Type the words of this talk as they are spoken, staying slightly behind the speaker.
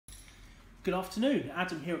Good afternoon,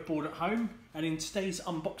 Adam here at Board at Home, and in today's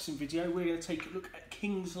unboxing video we're going to take a look at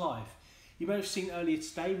King's Life. You may have seen earlier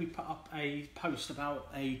today we put up a post about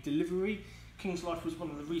a delivery. King's Life was one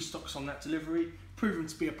of the restocks on that delivery, proven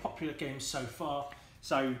to be a popular game so far,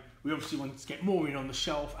 so we obviously wanted to get more in on the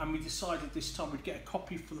shelf, and we decided this time we'd get a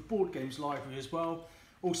copy for the board games library as well,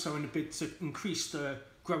 also in a bid to increase the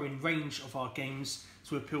growing range of our games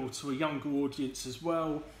to appeal to a younger audience as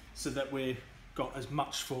well, so that we're got as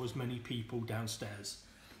much for as many people downstairs.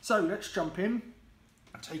 So let's jump in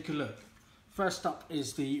and take a look. First up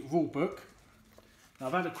is the rule book. Now,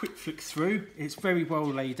 I've had a quick flick through. It's very well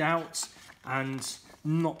laid out and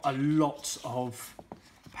not a lot of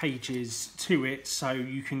pages to it, so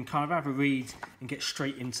you can kind of have a read and get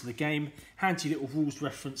straight into the game. Handy little rules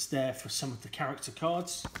reference there for some of the character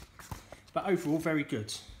cards, but overall very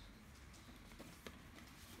good.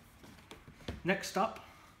 Next up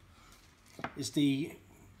is the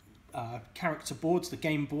character boards, the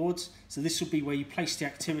game boards. So this will be where you place the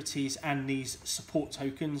activities and these support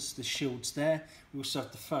tokens, the shields there. We also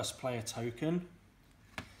have the first player token.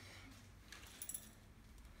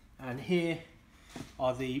 And here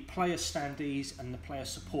are the player standees and the player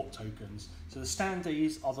support tokens. So the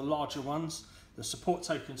standees are the larger ones, the support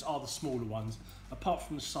tokens are the smaller ones. Apart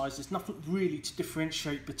from the size, there's nothing really to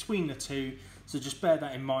differentiate between the two, so just bear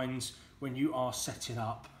that in mind when you are setting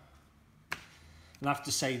up. And I have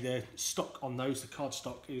to say the stock on those, the card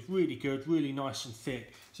stock, is really good, really nice and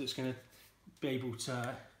thick, so it's going to be able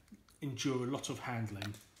to endure a lot of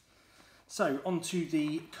handling. So onto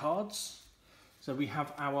the cards. So we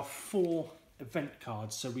have our 4 event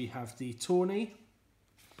cards. So we have the tourney,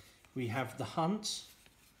 we have the hunt,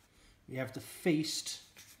 we have the feast,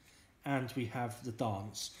 and we have the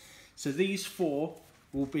dance. So these 4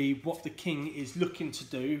 will be what the king is looking to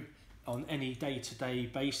do on any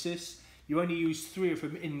day-to-day basis. You only use 3 of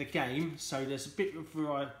them in the game, so there's a bit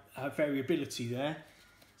of variability there.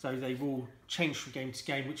 So they will change from game to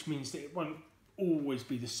game, which means that it won't always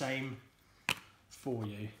be the same for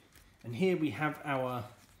you. And here we have our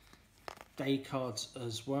day cards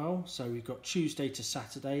as well. So we've got Tuesday to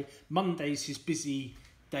Saturday. Monday's his busy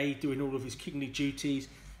day doing all of his kingly duties,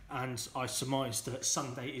 and I surmise that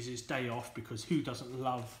Sunday is his day off, because who doesn't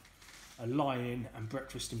love a lie-in and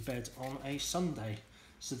breakfast in bed on a Sunday?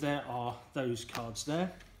 So there are those cards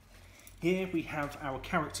there. Here we have our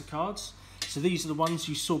character cards. So these are the ones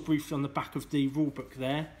you saw briefly on the back of the rulebook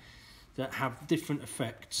there that have different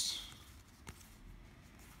effects.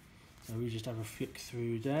 So we just have a flick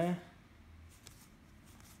through there.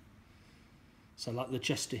 So like the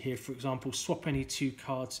Jester here, for example, swap any 2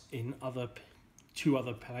 cards in 2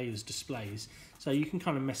 other players' displays. So you can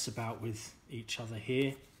kind of mess about with each other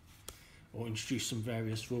here, or introduce some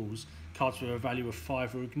various rules. Cards with a value of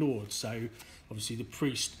 5 are ignored, so obviously the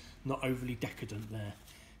priest not overly decadent there.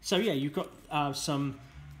 So yeah, you've got some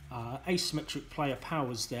asymmetric player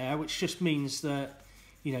powers there, which just means that,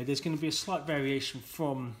 you know, there's going to be a slight variation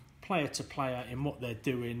from player to player in what they're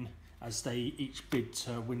doing as they each bid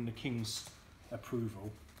to win the king's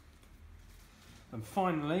approval. And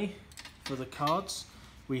finally, for the cards,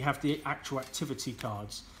 we have the actual activity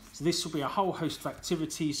cards. So this will be a whole host of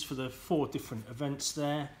activities for the 4 different events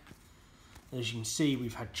there. As you can see,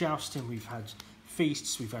 we've had jousting, we've had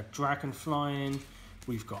feasts, we've had dragon flying,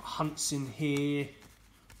 we've got hunts in here,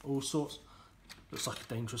 all sorts. Looks like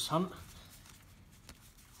a dangerous hunt.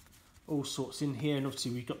 All sorts in here, and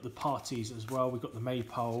obviously we've got the parties as well. We've got the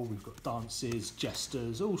maypole, we've got dances,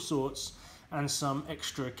 jesters, all sorts, and some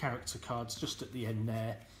extra character cards just at the end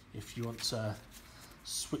there if you want to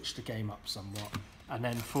switch the game up somewhat. And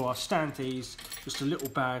then for our standees, just a little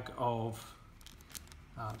bag of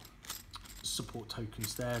support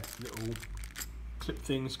tokens there, little clip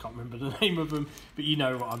things, can't remember the name of them, but you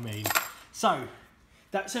know what I mean. So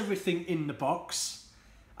that's everything in the box.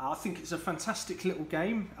 I think it's a fantastic little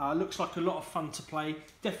game. Looks like a lot of fun to play.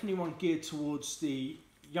 Definitely one geared towards the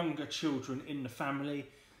younger children in the family.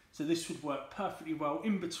 So this would work perfectly well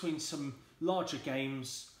in between some larger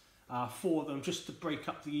games for them, just to break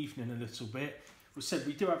up the evening a little bit. We said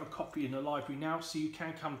we do have a copy in the library now, so you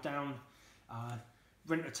can come down,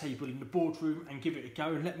 rent a table in the boardroom and give it a go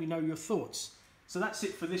and let me know your thoughts. So that's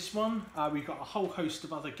it for this one. We've got a whole host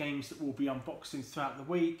of other games that we'll be unboxing throughout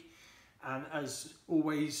the week. And as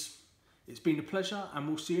always, it's been a pleasure, and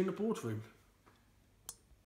we'll see you in the boardroom.